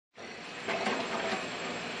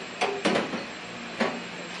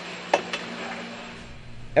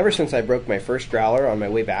Ever since I broke my first growler on my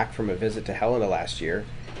way back from a visit to Helena last year,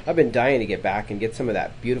 I've been dying to get back and get some of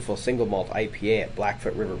that beautiful single-malt IPA at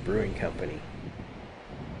Blackfoot River Brewing Company.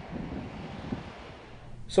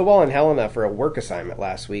 So while in Helena for a work assignment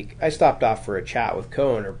last week, I stopped off for a chat with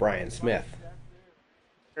co-owner Brian Smith.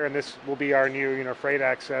 And this will be our new, freight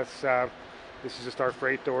access. This is just our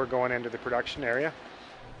freight door going into the production area.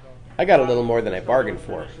 I got a little more than I bargained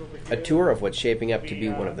for, a tour of what's shaping up to be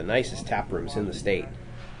one of the nicest tap rooms in the state.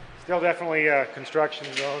 Still definitely a construction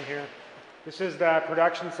zone here. This is the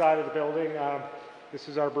production side of the building. This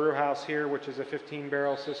is our brew house here, which is a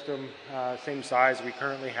 15-barrel system, same size we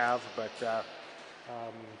currently have, but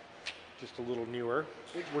just a little newer.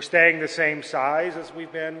 We're staying the same size as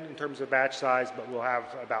we've been in terms of batch size, but we'll have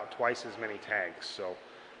about twice as many tanks. So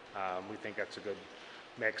we think that's a good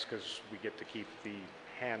mix because we get to keep the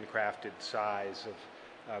handcrafted size of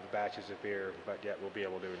batches of beer, but yet we'll be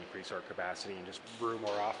able to increase our capacity and just brew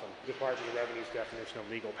more often. The Department of Revenue's definition of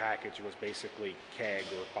legal package was basically keg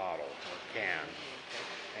or bottle or can.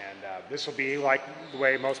 And this will be like the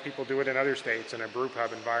way most people do it in other states in a brew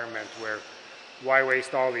pub environment where why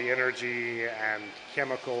waste all the energy and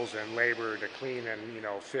chemicals and labor to clean and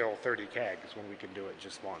fill 30 kegs when we can do it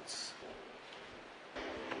just once.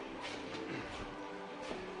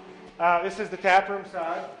 This is the taproom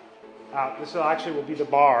side. This will be the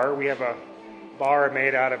bar. We have a bar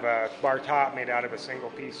top made out of a single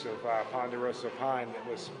piece of ponderosa pine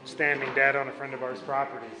that was standing dead on a friend of ours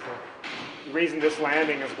property. So the reason this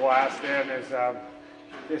landing is glassed in is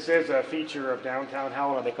this is a feature of downtown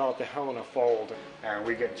Helena. They call it the Helena Fold. And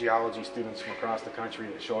we get geology students from across the country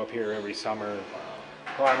that show up here every summer,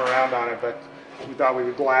 climb around on it. But we thought we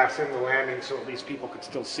would glass in the landing so at least people could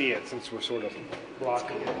still see it since we're sort of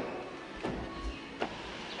blocking it.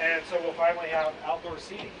 And so we'll finally have outdoor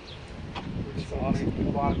seating, which is awesome. A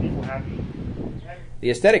lot of people happy. The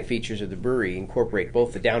aesthetic features of the brewery incorporate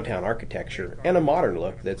both the downtown architecture and a modern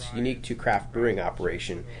look that's unique to craft brewing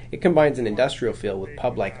operation. It combines an industrial feel with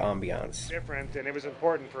pub-like ambiance. Different, and it was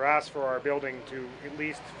important for us for our building to at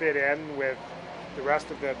least fit in with the rest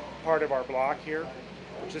of the part of our block here,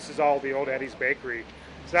 which this is all the old Eddie's Bakery.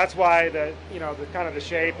 So that's why the kind of the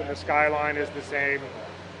shape and the skyline is the same.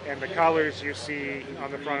 And the colors you see on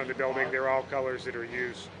the front of the building, they're all colors that are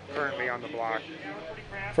used currently on the block.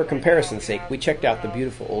 For comparison's sake, we checked out the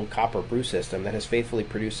beautiful old copper brew system that has faithfully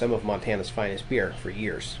produced some of Montana's finest beer for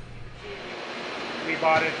years. We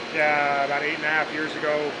bought it about 8.5 years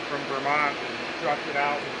ago from Vermont and trucked it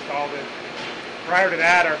out and installed it. Prior to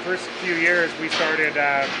that, our first few years, we started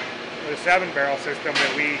with a 7-barrel system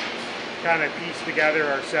that we kind of pieced together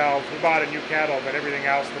ourselves. We bought a new kettle, but everything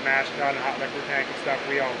else, the mash tun and hot liquor tank and stuff,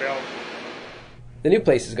 we all built. The new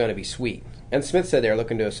place is going to be sweet, and Smith said they're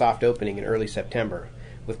looking to a soft opening in early September,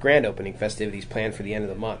 with grand opening festivities planned for the end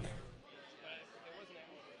of the month.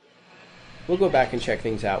 We'll go back and check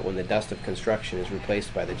things out when the dust of construction is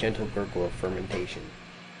replaced by the gentle gurgle of fermentation.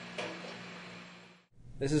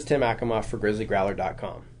 This is Tim Akimoff for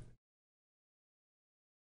GrizzlyGrowler.com.